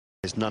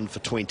There's none for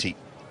 20.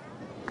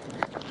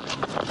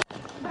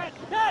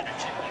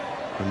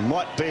 It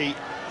might be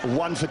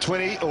 1 for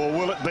 20, or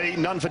will it be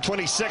none for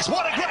 26?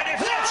 What a great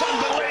effort! That's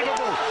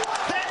unbelievable!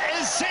 That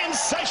is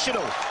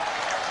sensational!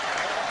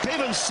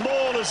 Bevan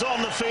Small is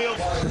on the field.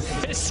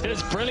 This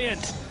is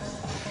brilliant.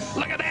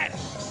 Look at that.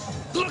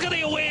 Look at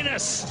the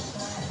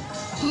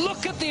awareness.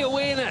 Look at the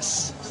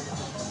awareness.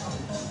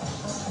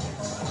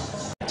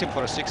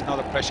 For a 6, now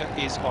the pressure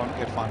is on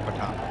Irfan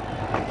Pathan.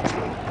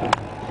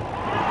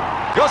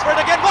 Goes for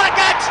it again, what a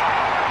catch!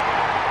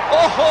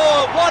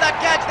 Oh, what a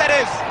catch that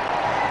is!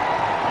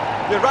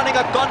 We're running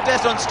a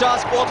contest on Star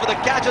Sports for the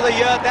catch of the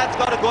year. That's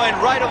got to go in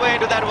right away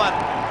into that one.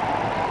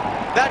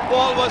 That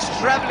ball was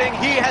travelling.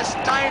 He has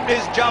timed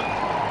his jump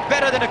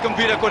better than a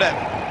computer could have.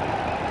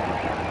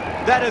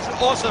 That is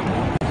awesome.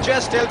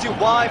 Just tells you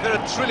why, if you're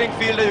a thrilling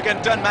fielder, you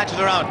can turn matches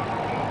around.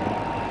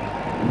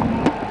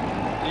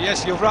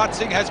 Yes, Yuvraj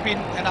Singh has been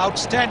an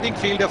outstanding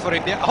fielder for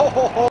India.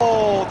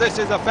 Oh, this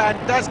is a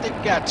fantastic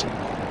catch.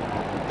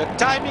 The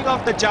timing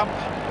of the jump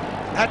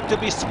had to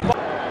be spot.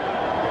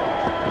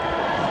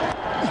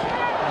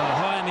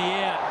 High in the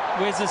air.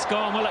 Where's this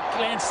gone? Will it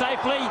land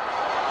safely?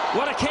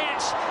 What a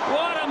catch.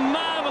 What a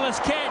marvellous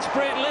catch,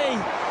 Brett Lee.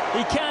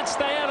 He can't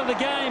stay out of the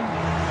game.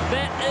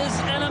 That is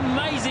an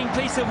amazing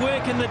piece of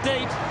work in the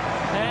deep.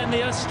 And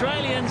the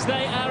Australians,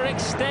 they are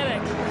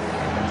ecstatic.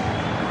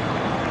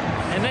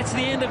 And that's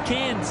the end of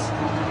Cairns.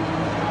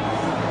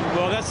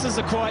 Well, this is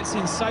a quite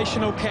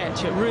sensational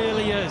catch. It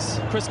really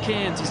is. Chris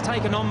Cairns, he's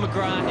taken on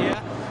McGrath here.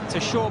 It's a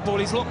short ball.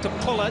 He's looked to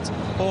pull it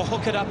or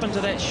hook it up into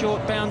that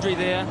short boundary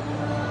there.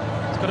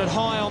 He's got it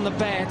high on the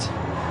bat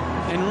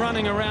and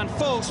running around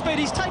full speed.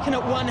 He's taken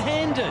it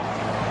one-handed.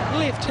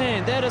 Left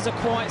hand. That is a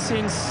quite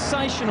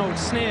sensational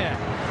snare.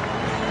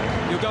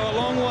 You'll go a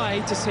long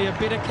way to see a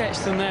better catch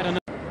than that.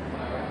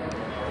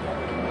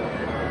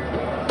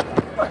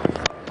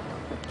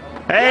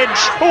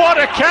 Edge, what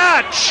a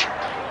catch!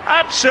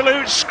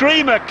 Absolute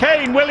screamer,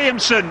 Kane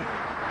Williamson.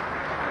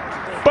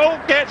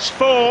 Bolt gets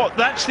 4,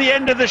 that's the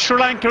end of the Sri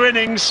Lanka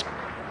innings.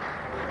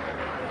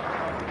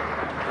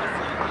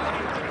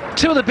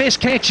 Two of the best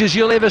catches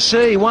you'll ever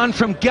see, one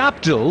from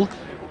Guptill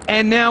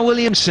and now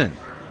Williamson.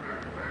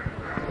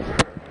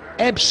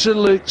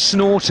 Absolute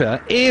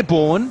snorter,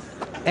 airborne,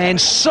 and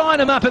sign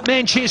him up at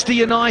Manchester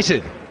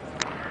United.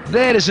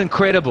 That is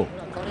incredible.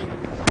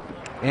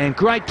 And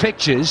great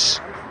pictures.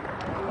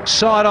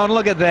 Side on,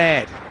 look at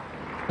that.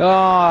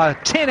 Oh,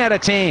 10 out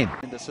of 10.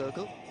 In the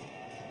circle.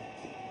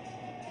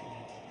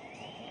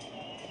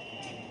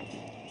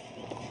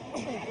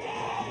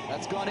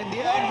 That's gone in the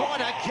air, and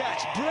what a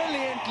catch.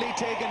 Brilliantly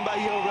taken by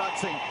Yuvraj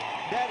Singh.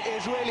 That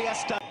is really a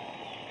stunt.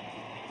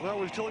 Well,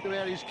 we've talked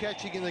about his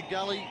catching in the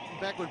gully,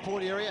 backward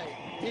point area.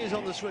 Here's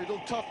on the sweet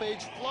little top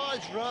edge,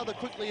 flies rather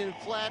quickly and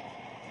flat.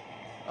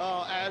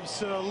 Oh,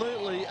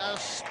 absolutely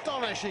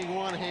astonishing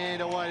one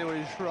hand away to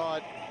his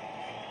right.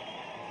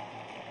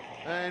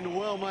 And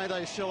well may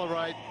they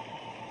celebrate.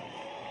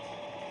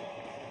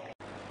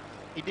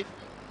 He did.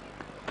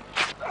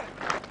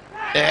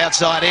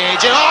 Outside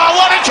edge, and oh,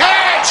 what a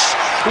catch!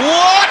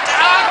 What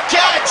a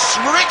catch!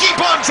 Ricky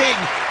Ponting,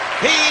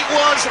 he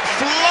was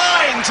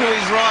flying to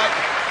his right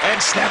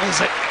and snaffles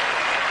it.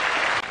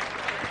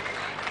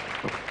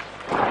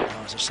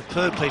 Oh, it's a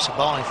superb piece of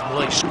bowling from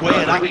Lee.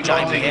 Squared up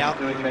Jamie Howe,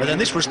 but then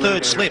this was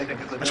third slip.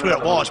 That's where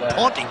it was.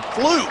 Ponting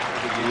flew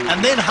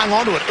and then hung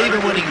onto it,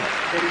 even when he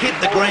hit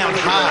the ground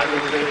hard.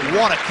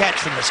 What a catch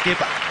from the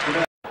skipper.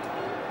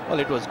 Well,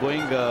 it was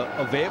going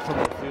away from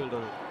the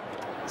fielder.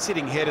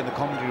 Sitting here in the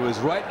commentary was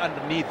right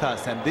underneath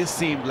us, and this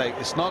seemed like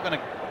it's not going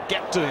to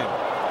get to him.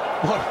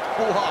 What?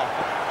 Wow.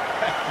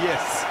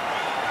 Yes.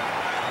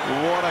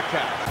 What a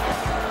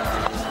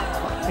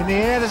catch. In the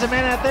air, there's a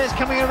man out there, he's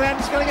coming around,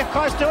 he's going to get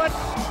close to it.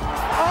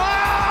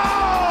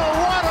 Oh,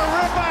 what a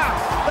ripper!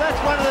 That's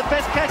one of the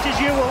best catches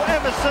you will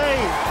ever see.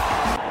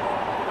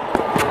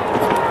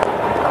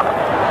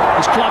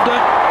 He's clubbed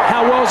it.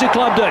 How well has he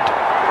clubbed it?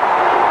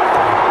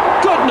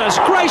 Goodness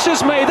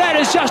gracious me, that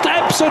is just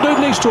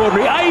absolutely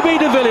extraordinary. A.B.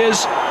 de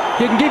Villiers,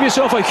 you can give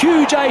yourself a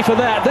huge A for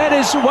that. That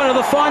is one of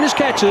the finest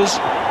catches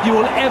you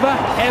will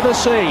ever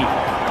see.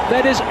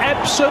 That is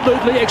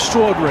absolutely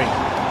extraordinary.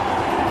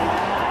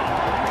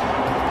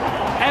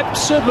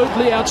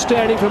 Absolutely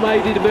outstanding from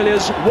A.B. de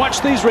Villiers.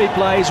 Watch these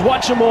replays,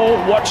 watch them all,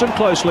 watch them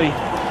closely.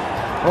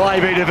 Well,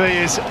 A.B. de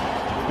Villiers,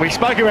 we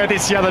spoke about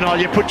this the other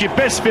night. You put your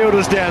best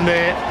fielders down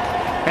there,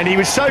 and he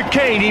was so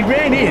keen, he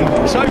ran in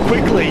so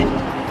quickly.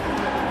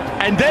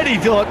 And then he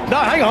thought, no,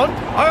 hang on,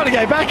 I got to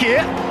go back here.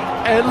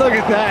 And look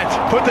at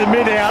that, put the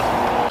mid out.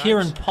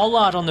 Kieran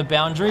Pollard on the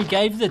boundary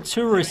gave the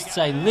tourists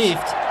a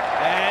lift.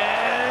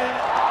 And,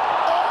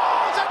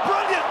 oh, is that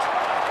brilliant?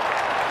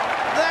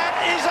 That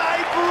is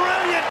a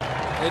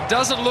brilliant. It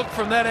doesn't look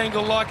from that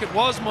angle like it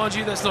was, mind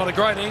you, that's not a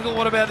great angle.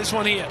 What about this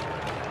one here?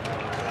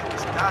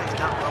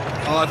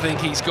 I think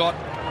he's got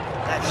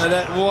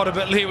that water,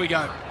 but here we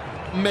go.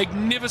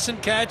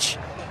 Magnificent catch.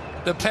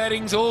 The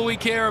padding's all we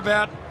care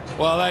about.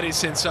 Well, that is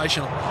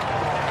sensational.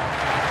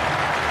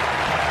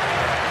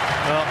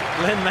 Well,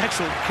 Len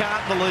Maxwell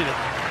can't believe it.